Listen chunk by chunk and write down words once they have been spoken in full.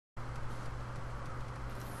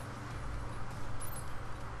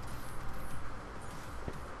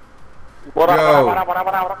Yo,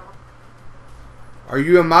 are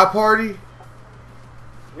you in my party?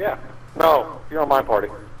 Yeah. No, you're on my party.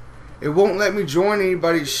 It won't let me join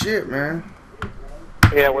anybody's shit, man.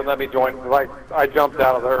 Yeah, it wouldn't let me join. Like, I jumped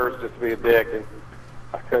out of hers just to be a dick, and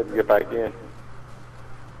I couldn't get back in.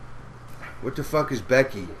 What the fuck is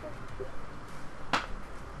Becky?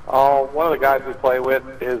 Oh, one of the guys we play with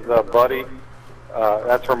is Buddy.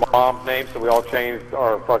 That's her mom's name, so we all changed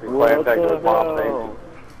our fucking clan tag to his mom's name.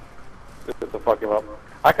 Just to fuck him up.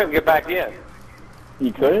 I couldn't get back in.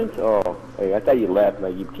 You couldn't? Oh, hey, I thought you left,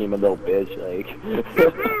 like you became a little bitch, like.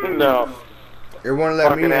 No. It won't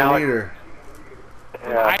let me in either.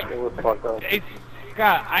 Yeah, it was fucked up.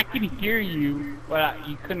 Scott, I can hear you, but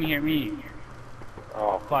you couldn't hear me.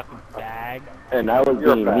 Oh. Fucking bag. And I was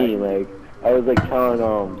being mean, like, I was like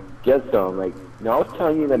telling, Jetstone, like, no, I was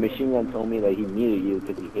telling you that Machine Gun told me that he needed you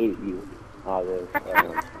because he hated you. All this.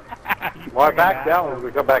 Well, I backed out when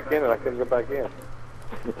we come back in and I couldn't get back in.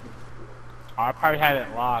 Oh, I probably had it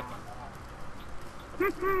locked.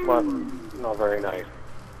 But, not very nice.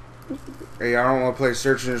 Hey, I don't want to play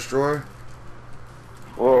Search and Destroy?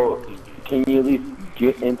 Well, can you at least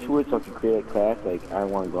get into it so I can create a class? Like, I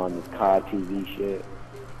want to go on this COD TV shit.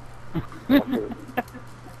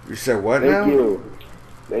 You said what now? Thank you.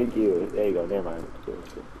 Thank you. There you go. Never mind.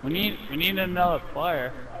 We need another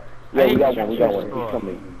player. Yeah, we got one. We got one. He's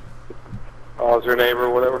coming. Oh, is your neighbor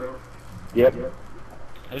or whatever? Yep.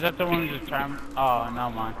 Is that the one who's just trying? Oh, no,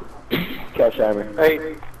 mine. Cash Hammer.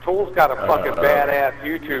 Hey, Tool's got a fucking badass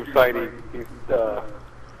YouTube site. He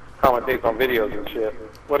commentates on videos and shit.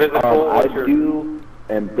 What is it, Tool? I do,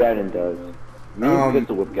 and Brandon does. Me and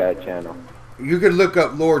Pistol Whip got a channel. You could look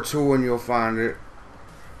up LordTool and you'll find it.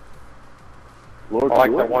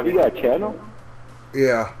 LordTool? You got a channel?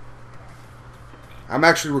 Yeah. I'm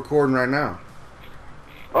actually recording right now.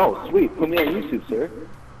 Oh, sweet. Put me on YouTube, sir.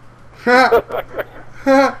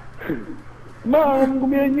 Mom, put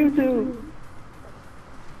me on YouTube.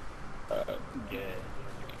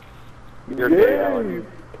 You're gay, Alex.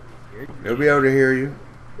 They'll be able to hear you.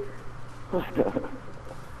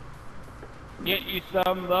 Get you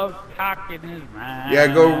some love cock in his mind. Yeah,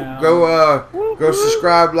 go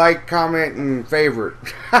subscribe, like, comment, and favorite.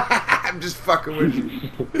 I'm just fucking with you.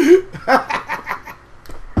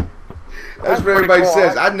 That's what everybody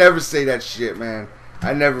says. I never say that shit, man.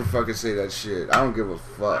 I never fucking say that shit. I don't give a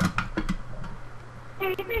fuck.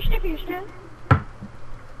 Okay,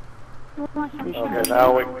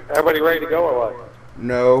 now everybody ready to go or what?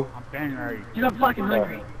 No. I'm bang ready. I'm fucking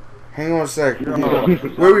hungry. Hang on a second.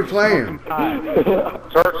 Where are we playing?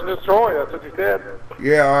 Search and Destroy, that's what you said.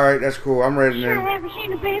 Yeah, alright, that's cool. I'm ready now. I haven't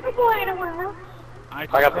seen a baby boy in a while. I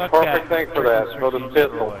got the perfect thing for that. So the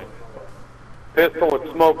pistol. Pistol with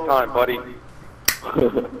smoke time, buddy.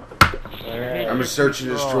 I'm a Search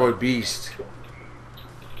and Destroy beast.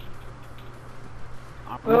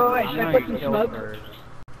 Oh, I should put some smoke.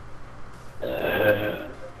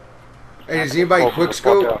 Hey, does anybody quick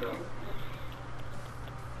scope?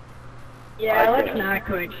 Yeah, let's not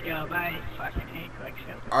quick scope. I fucking hate quick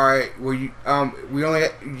scope. Alright, well you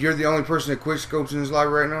you're the only person that quick scopes in this live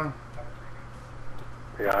right now?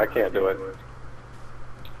 Yeah, I can't do it.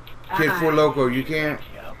 Kid 4 Loco, you can't?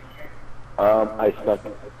 I suck.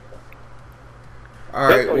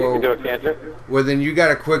 Alright, You can do well, it, can't you? well then you got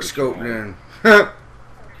a quick scope then.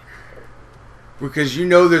 Because you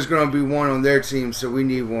know there's going to be one on their team, so we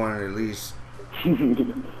need one at least.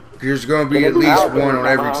 There's going to be at least one on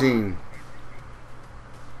every team.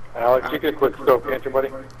 Alex, you can quick scope, can't you, buddy?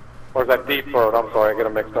 Or is that deep throat? I'm sorry, I get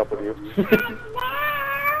them mixed up with you.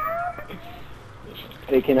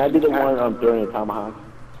 Hey, can I be the one throwing a tomahawk?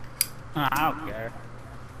 I don't care.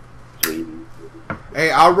 Sweet.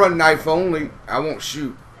 Hey, I'll run knife only. I won't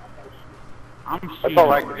shoot. That's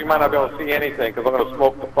alright, because you might not be able to see anything, because I'm going to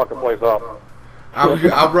smoke the fucking place up.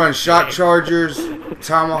 I'll run shot chargers,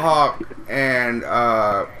 tomahawk, and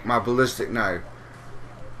my ballistic knife.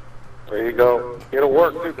 There you go. It'll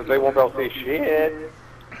work, too, because they won't be able to see shit.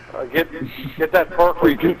 Get that perk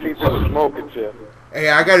where you can see through the smoke and shit. Hey,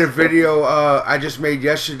 I got a video I just made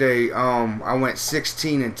yesterday. I went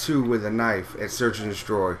 16 and 2 with a knife at Search and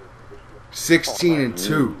Destroy. 16 and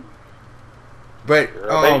 2. But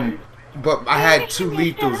I had 2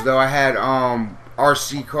 lethals though. I had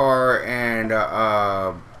RC car and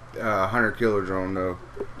hunter killer drone though.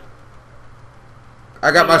 I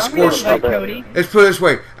got my score streak. Let's put it this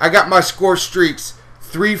way: I got my score streaks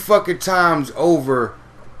 3 fucking times over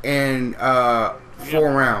in 4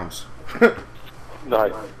 rounds.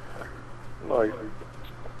 Nice. Nice.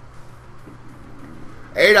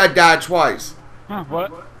 8, I died twice. Huh,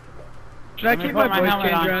 what? Should I keep my voice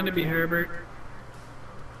changer on to be Herbert?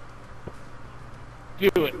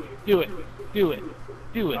 Do it. Do it. Do it.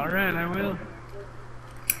 Do it. Alright, I will.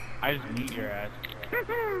 I just mute your ass.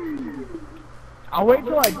 I'll wait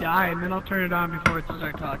till I die and then I'll turn it on before it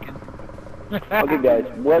starts talking. Okay, guys,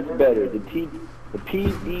 what's better, the PDW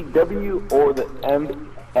or the MSMC?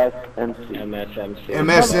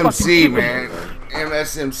 MSMC, man.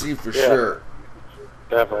 MSMC for sure.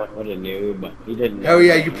 Definitely. What a noob. He didn't know. Hell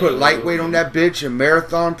yeah, you put lightweight on that bitch and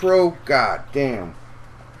Marathon Pro? God damn.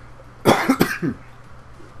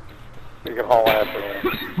 You can haul ass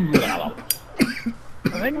in.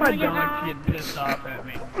 I think my dog's getting pissed off at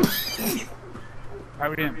me.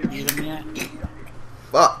 Probably didn't feed him yet.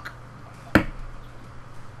 Fuck.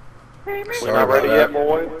 We're Sorry not ready about yet, that.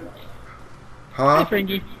 boys. Hi, Huh?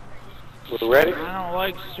 Frankie. We're ready? I don't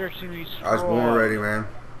like searching these. I was born ready, man.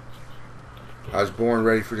 I was born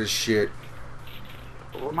ready for this shit.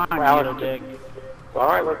 Come on, Alex. Needle Dick.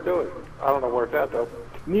 Alright, let's do it. I don't know where it's at, though.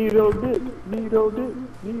 Needle dick, needle dick,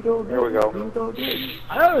 needle dick. Here we go. Needle dick.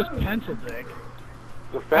 I thought it was pencil dick.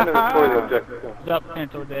 Defend and destroy the objective. What's up,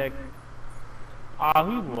 Pencil Dick? Aw,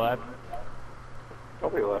 who left?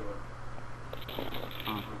 Nobody left.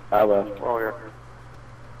 I left. We're all here.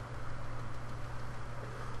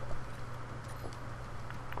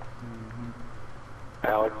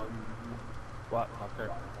 Alex, What,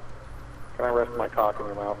 fucker? can I rest my cock in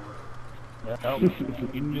your mouth? Nope. You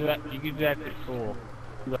can do that. You can do that to Trooll.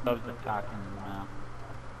 He loves the talking in the mouth.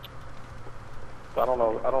 I don't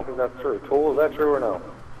know. I don't think that's true. Tool, is that true or no?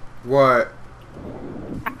 What?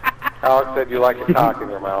 Alex said you like a cock in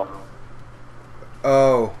your mouth.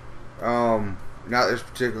 Oh, not this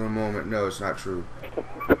particular moment. No, it's not true.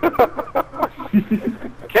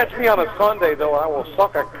 Catch me on a Sunday, though, and I will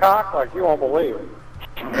suck a cock like you won't believe.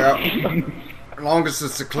 Yeah. As long as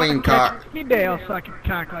it's a clean cock. Any day I'll suck a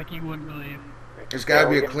cock like you wouldn't believe. It's gotta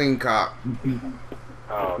be a clean cock.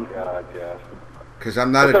 Oh, God, yes. Cause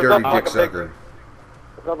I'm not a But there's dirty nothing like dick a big- sucker.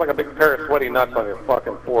 It sounds like a big pair of sweaty nuts on your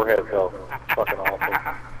fucking forehead, though. Fucking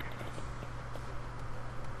awesome.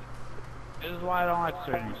 This is why I don't like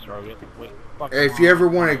searching Struggle. Wait, fuck. If you ever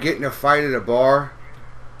want to get in a fight at a bar,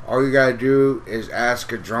 all you gotta do is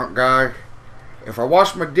ask a drunk guy, if I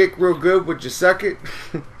wash my dick real good, would you suck it?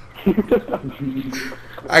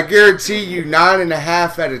 I guarantee you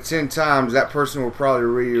 9.5 out of 10 times that person will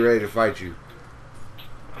probably be ready to fight you.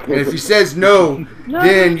 And if he says no,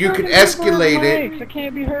 then you can escalate it. I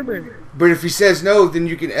can't be Herbert. But if he says no, then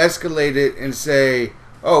you can escalate it and say,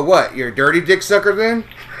 oh, what, you're a dirty dick sucker then?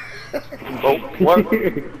 Well,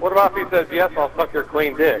 what about if he says, yes, I'll suck your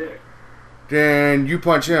clean dick? Then you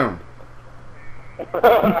punch him.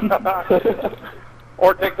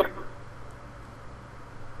 Or take the...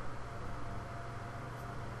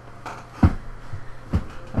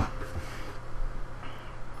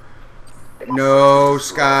 No,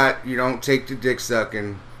 Scott, you don't take the dick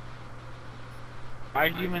sucking.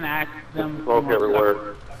 Why'd you even ask them? Smoke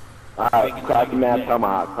everywhere. Alright, classy math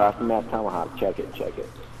tomahawk, classy math tomahawk, check it, check it.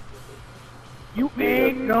 You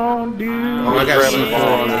ain't gonna do. Oh, I got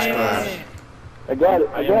C4 on this class. I got it,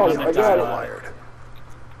 I got it, I got it.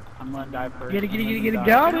 I'm gonna die first. Get it,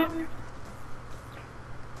 got it.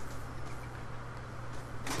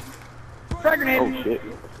 Frag grenade. Oh shit.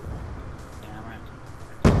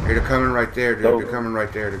 Hey, they're coming right there, dude. Oh. They're coming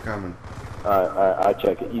right there. They're coming. I'll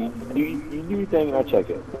check it. You do your thing, I'll check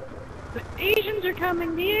it. The Asians are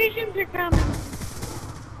coming. The Asians are coming.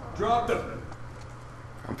 Drop them.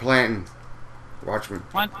 I'm planting. Watch me.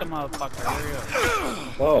 Punch the motherfucker. Hurry up.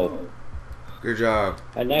 Whoa. Good job.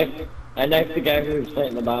 I knifed the guy who was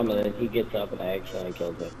planting the bomb, and then he gets up and I accidentally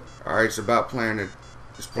killed him. Alright, it's about planted.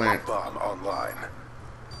 It's plant. Bomb online.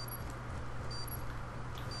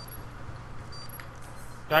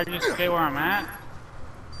 Should I just stay where I'm at?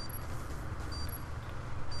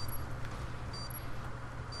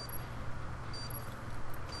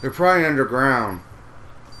 They're probably underground.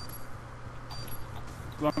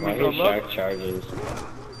 You want me Why to go his look? shark charges?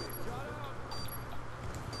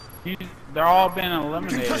 They're all been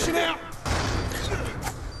eliminated.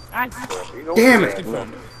 Damn it!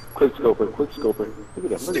 Quick scoper, quick scoper.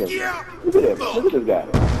 Look at him, look at him. Look at him, look at this guy.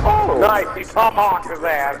 Oh, nice. He tomahawked his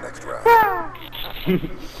ass.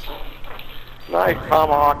 Nice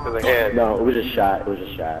tomahawk to the head. No, it was a shot, it was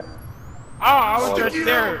a shot. Oh, I was just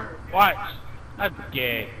there. Watch. That's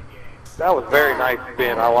gay. That was very nice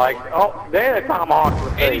spin. I like. Oh, damn, a tomahawk to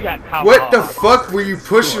the And he face. got top What the off. fuck were you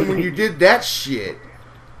pushing when you did that shit?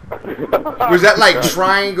 Was that like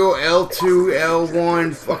triangle, L2,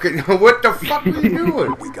 L1, fucking... What the fuck were you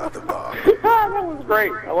doing? We got the bomb. That was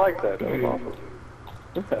great. I like that. That was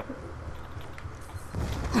awesome.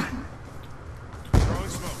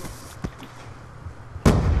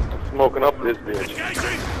 smoking up this bitch.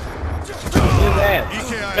 His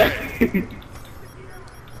ass. EKIA.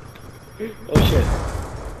 Oh shit.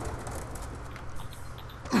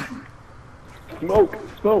 Smoke,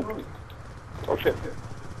 smoke. Oh shit.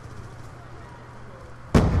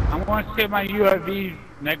 I'm going to save my UAV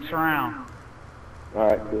next round.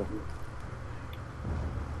 Alright, cool.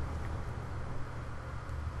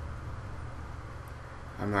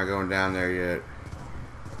 I'm not going down there yet.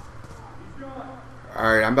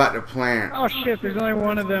 Alright, I'm about to plant. Oh shit, there's only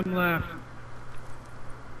one of them left.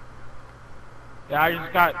 Yeah, I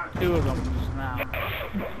just got 2 of them just now.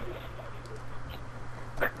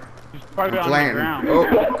 He's probably I'm on the planting. ground. Oh,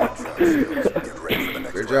 Get ready for the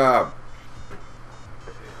next good job.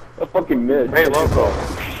 I fucking missed. Hey, Loco.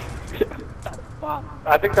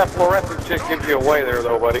 I think that fluorescent chick gives you away there,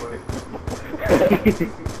 though, buddy.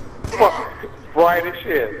 Bright as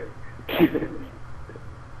shit.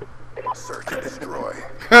 search and destroy.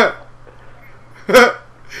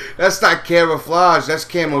 That's not camouflage, that's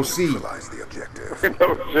camo C. Neutralize the objective.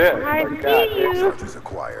 No shit. I Oh my see God. you. Searches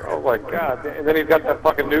acquired. Oh my God. And then he's got that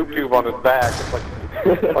fucking noob tube on his back. It's like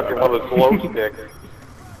fucking one of those glow sticks.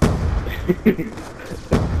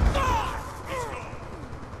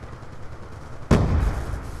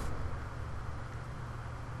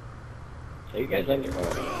 So you guys on your own.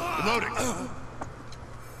 Reloading.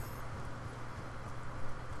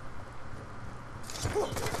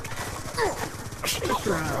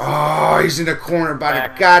 Oh, he's in the corner by the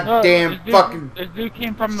No, goddamn this dude, fucking... This dude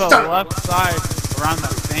came from the Stop. left side around the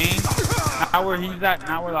thing. Not where he's at,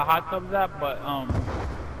 not where the hot tub's at, but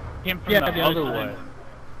came from the other way.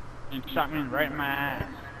 And shot me right in my ass.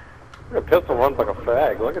 Your pistol runs like a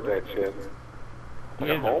fag. Look at that shit. He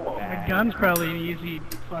Like a is a homo. The fag. gun's probably an easy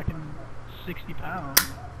fucking 60 pounds.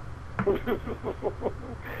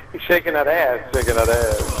 He's shaking that ass, shaking that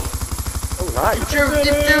ass. Oh, nice. Shoot,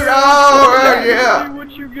 dude! Oh, yeah! What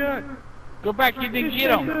you got? Go back, you didn't get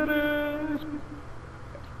him.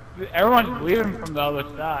 Everyone's bleeding from the other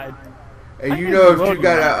side. And you know, if you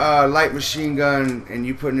got a light machine gun and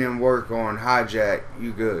you putting in work on hijack,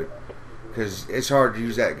 you good. Because it's hard to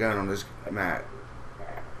use that gun on this map.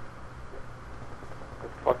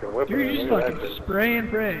 Fucking whipping Dude, it. you're just Look at fucking that shit. spray and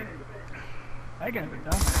pray. That guy's a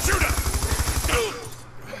dumbass. Shoot him!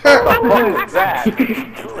 What the fuck is that? I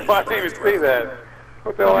didn't even see that.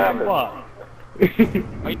 What the hell happened? What?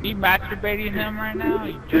 Are you masturbating him right now?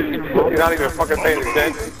 You jerking him You're off? not even fucking paying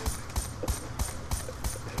attention.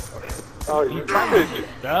 Oh,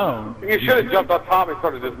 you should have jumped on top and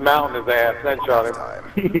started just mounting his ass, then shot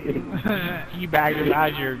him. He bagged him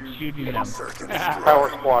as you're shooting him. Search and destroy. Power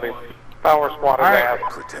squatting. Power squat his Alright.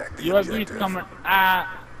 ass. Protect the UAV's objective. coming. Why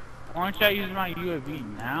don't I use my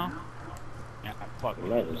UAV now? Yeah, fuck it.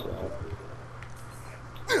 Might as well.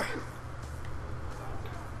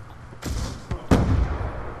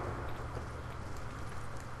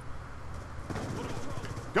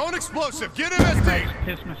 Going explosive. Get him, I SD.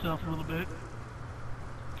 pissed myself a little bit.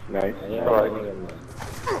 Nice. Yeah, All right. I think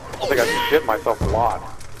I think I just shit myself a lot.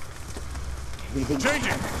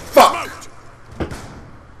 Changing. Fuck! Smoked.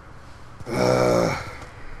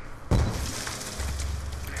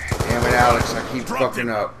 Damn it, Alex, I keep fucking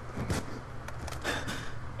up.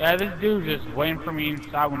 Yeah, this dude just waiting for me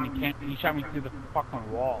inside when he shot me through the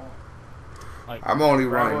fucking wall. Like, I'm only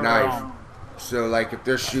right running where knife. So, like, if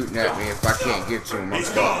they're shooting at me, if I can't get to them, I'm He's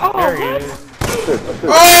fucked. gone. There he is.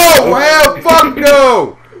 Oh, hell, fuck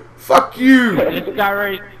no! Fuck you! This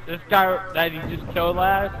guy that he just killed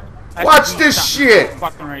last. that's Watch he this shot me shit!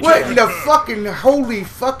 fucking right What there. in the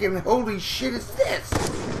fucking holy shit is this?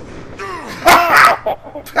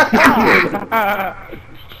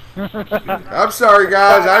 I'm sorry,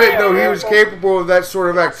 guys. I didn't know he was capable of that sort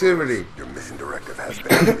of activity. Your mission directive has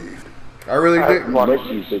been received. I really didn't. Miss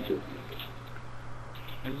you, bitches.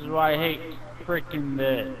 This is why I hate freaking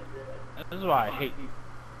this. This is why I hate.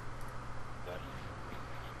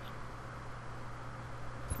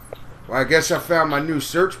 Well, I guess I found my new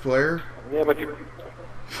search player. Yeah, but you...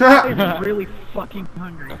 I'm really fucking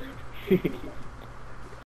hungry.